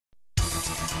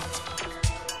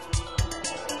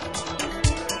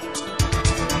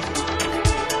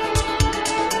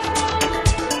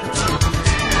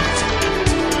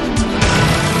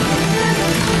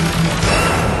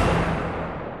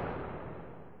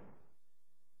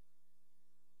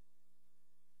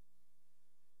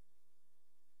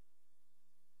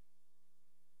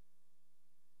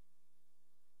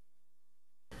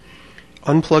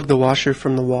Unplug the washer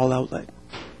from the wall outlet.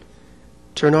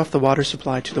 Turn off the water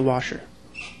supply to the washer.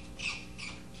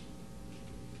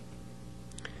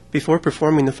 Before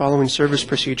performing the following service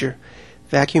procedure,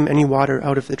 vacuum any water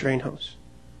out of the drain hose.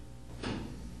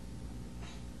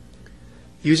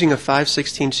 Using a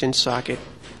 5/16" socket,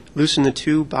 loosen the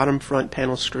two bottom front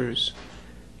panel screws.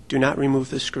 Do not remove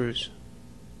the screws.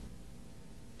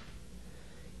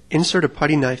 Insert a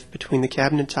putty knife between the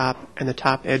cabinet top and the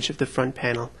top edge of the front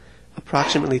panel,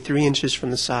 approximately 3 inches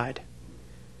from the side.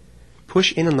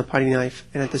 Push in on the putty knife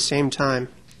and at the same time,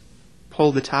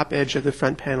 pull the top edge of the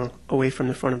front panel away from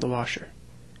the front of the washer.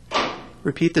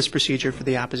 Repeat this procedure for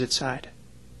the opposite side.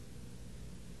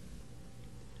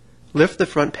 Lift the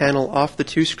front panel off the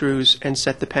two screws and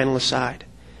set the panel aside.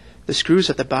 The screws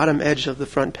at the bottom edge of the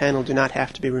front panel do not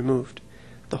have to be removed.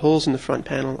 The holes in the front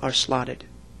panel are slotted.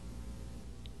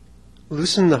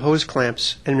 Loosen the hose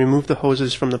clamps and remove the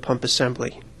hoses from the pump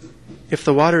assembly. If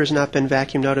the water has not been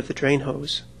vacuumed out of the drain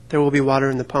hose, there will be water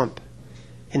in the pump.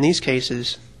 In these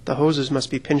cases, the hoses must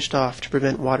be pinched off to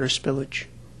prevent water spillage.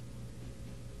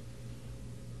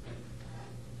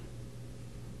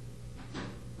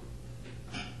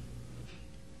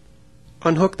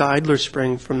 Unhook the idler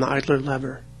spring from the idler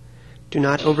lever. Do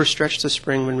not overstretch the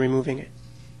spring when removing it.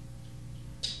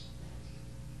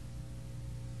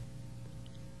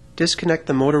 Disconnect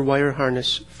the motor wire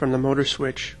harness from the motor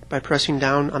switch by pressing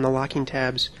down on the locking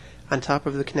tabs on top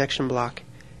of the connection block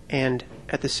and,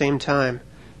 at the same time,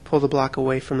 pull the block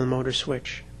away from the motor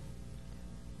switch.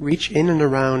 Reach in and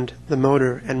around the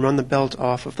motor and run the belt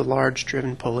off of the large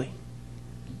driven pulley.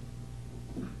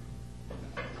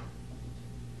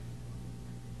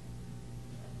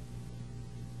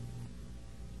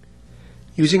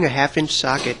 Using a 1/2"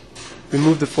 socket,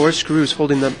 remove the 4 screws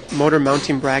holding the motor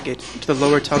mounting bracket to the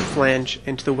lower tug flange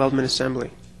and to the weldment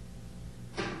assembly.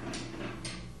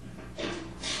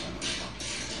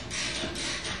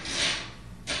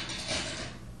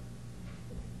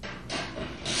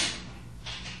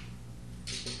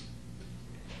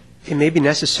 It may be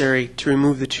necessary to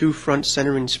remove the 2 front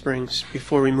centering springs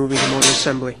before removing the motor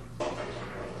assembly.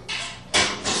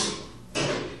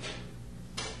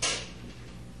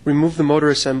 Remove the motor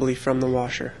assembly from the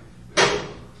washer.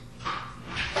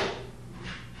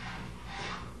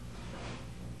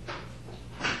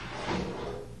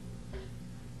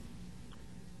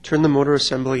 Turn the motor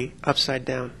assembly upside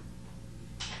down.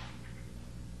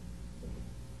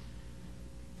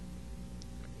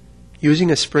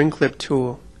 Using a spring clip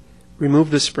tool,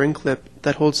 remove the spring clip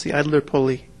that holds the idler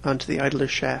pulley onto the idler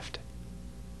shaft.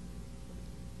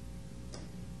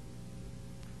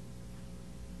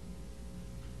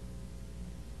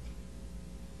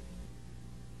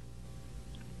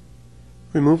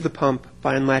 Remove the pump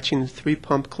by unlatching the 3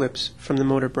 pump clips from the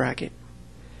motor bracket.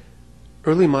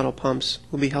 Early model pumps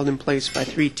will be held in place by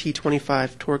 3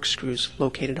 T25 Torx screws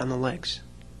located on the legs.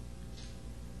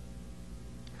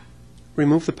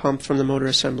 Remove the pump from the motor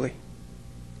assembly.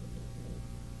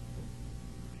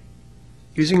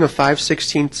 Using a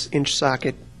 5/16"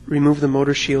 socket, remove the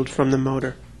motor shield from the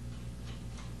motor.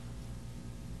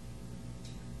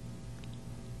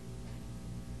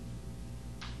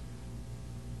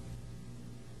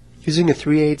 Using a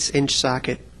 3/8"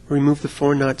 socket, remove the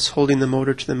 4 nuts holding the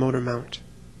motor to the motor mount.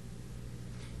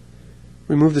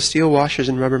 Remove the steel washers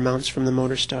and rubber mounts from the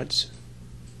motor studs.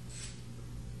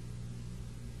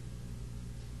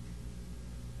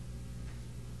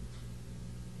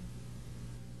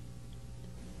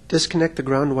 Disconnect the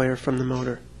ground wire from the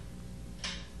motor.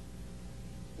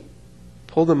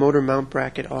 Pull the motor mount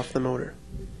bracket off the motor.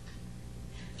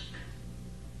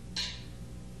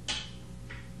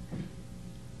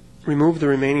 Remove the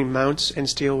remaining mounts and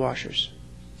steel washers.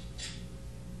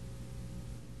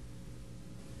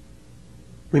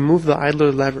 Remove the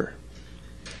idler lever.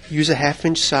 Use a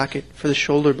 1/2" socket for the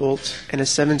shoulder bolt and a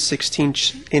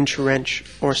 7/16" wrench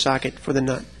or socket for the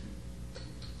nut.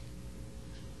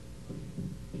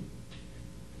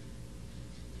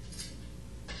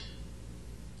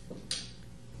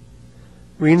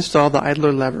 Reinstall the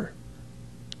idler lever.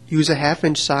 Use a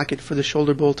 1/2" socket for the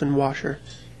shoulder bolt and washer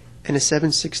and a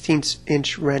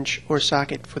 7/16" wrench or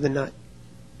socket for the nut.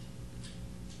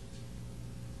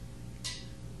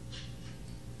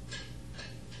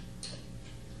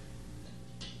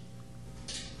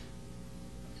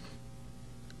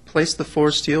 Place the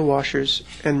 4 steel washers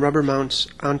and rubber mounts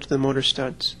onto the motor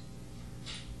studs.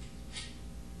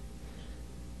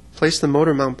 Place the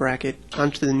motor mount bracket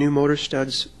onto the new motor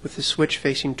studs with the switch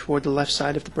facing toward the left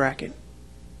side of the bracket.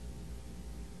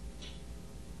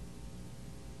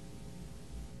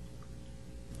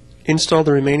 Install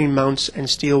the remaining mounts and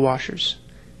steel washers.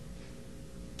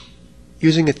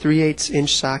 Using a 3/8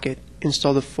 inch socket,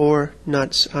 install the 4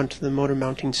 nuts onto the motor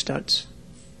mounting studs.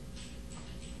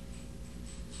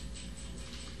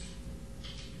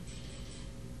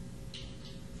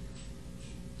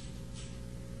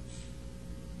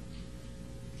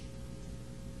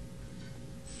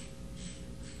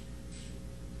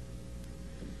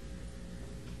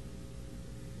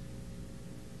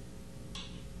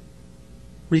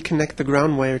 Reconnect the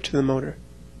ground wire to the motor.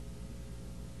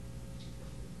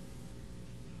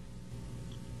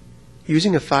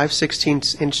 Using a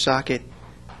 5/16 inch socket,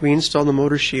 reinstall the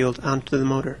motor shield onto the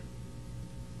motor.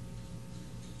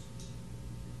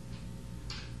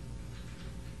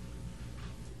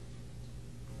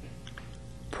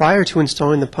 Prior to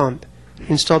installing the pump,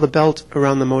 install the belt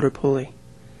around the motor pulley.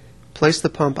 Place the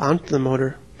pump onto the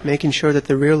motor, making sure that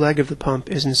the rear leg of the pump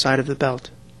is inside of the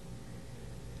belt.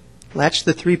 Latch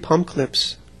the 3 pump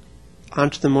clips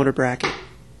onto the motor bracket.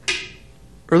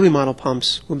 Early model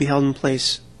pumps will be held in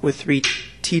place with 3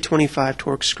 T25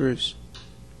 Torx screws.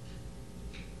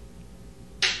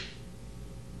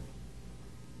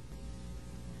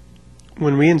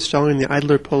 When reinstalling the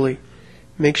idler pulley,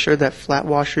 make sure that flat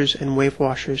washers and wave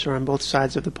washers are on both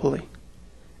sides of the pulley.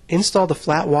 Install the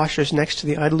flat washers next to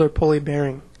the idler pulley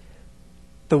bearing.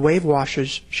 The wave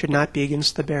washers should not be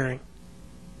against the bearing.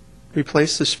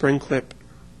 Replace the spring clip.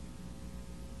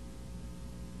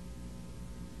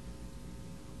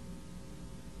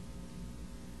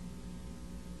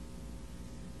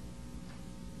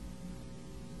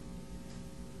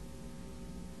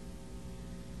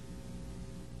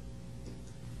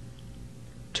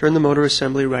 Turn the motor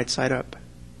assembly right side up.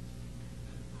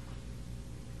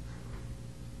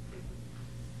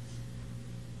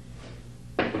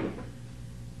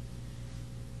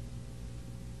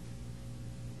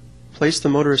 Place the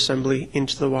motor assembly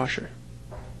into the washer.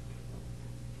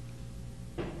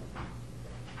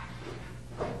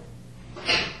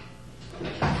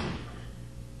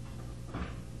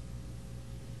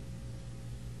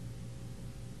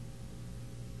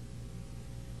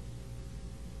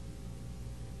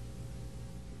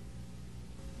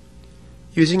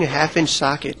 Using a 1/2 inch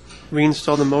socket,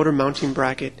 reinstall the motor mounting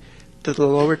bracket to the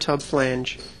lower tub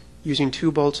flange using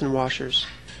 2 bolts and washers,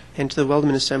 and to the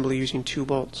weldment assembly using 2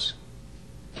 bolts.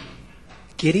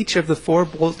 Get each of the 4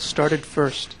 bolts started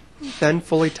first, then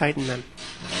fully tighten them.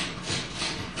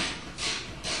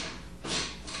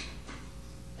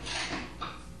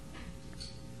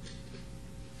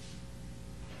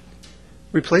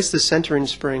 Replace the centering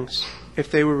springs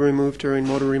if they were removed during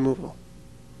motor removal.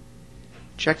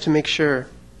 Check to make sure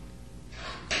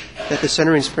that the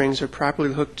centering springs are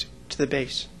properly hooked to the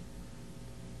base.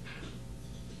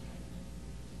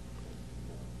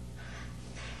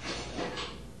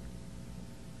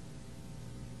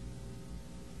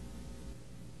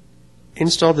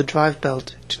 Install the drive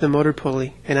belt to the motor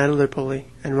pulley and idler pulley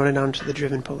and run it onto the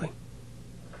driven pulley.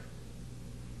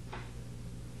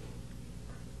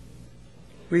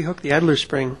 Rehook the idler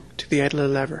spring to the idler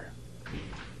lever.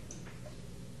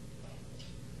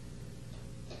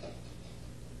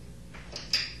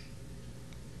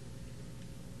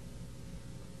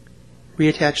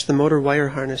 Reattach the motor wire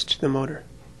harness to the motor.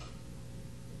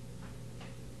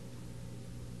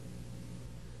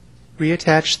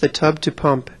 Reattach the tub to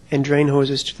pump and drain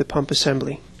hoses to the pump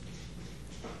assembly.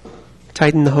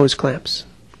 Tighten the hose clamps.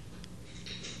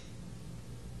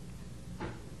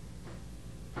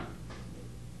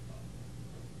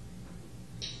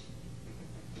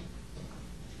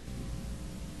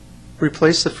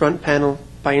 Replace the front panel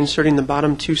by inserting the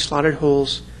bottom 2 slotted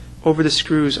holes over the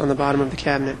screws on the bottom of the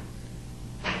cabinet.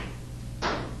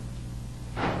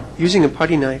 Using a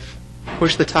putty knife,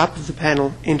 push the top of the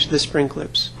panel into the spring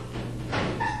clips.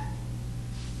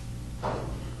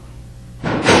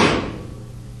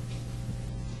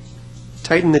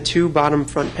 Tighten the 2 bottom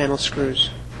front panel screws.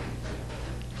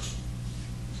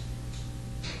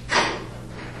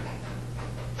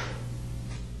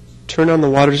 Turn on the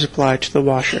water supply to the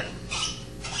washer.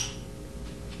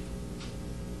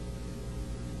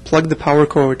 Plug the power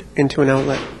cord into an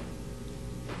outlet.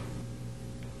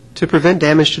 To prevent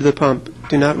damage to the pump,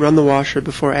 do not run the washer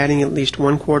before adding at least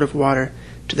 1 quart of water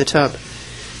to the tub.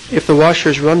 If the washer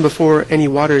is run before any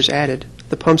water is added,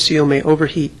 the pump seal may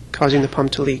overheat, causing the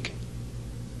pump to leak.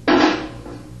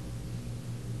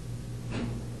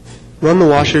 Run the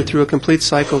washer through a complete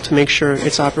cycle to make sure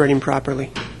it's operating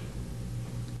properly.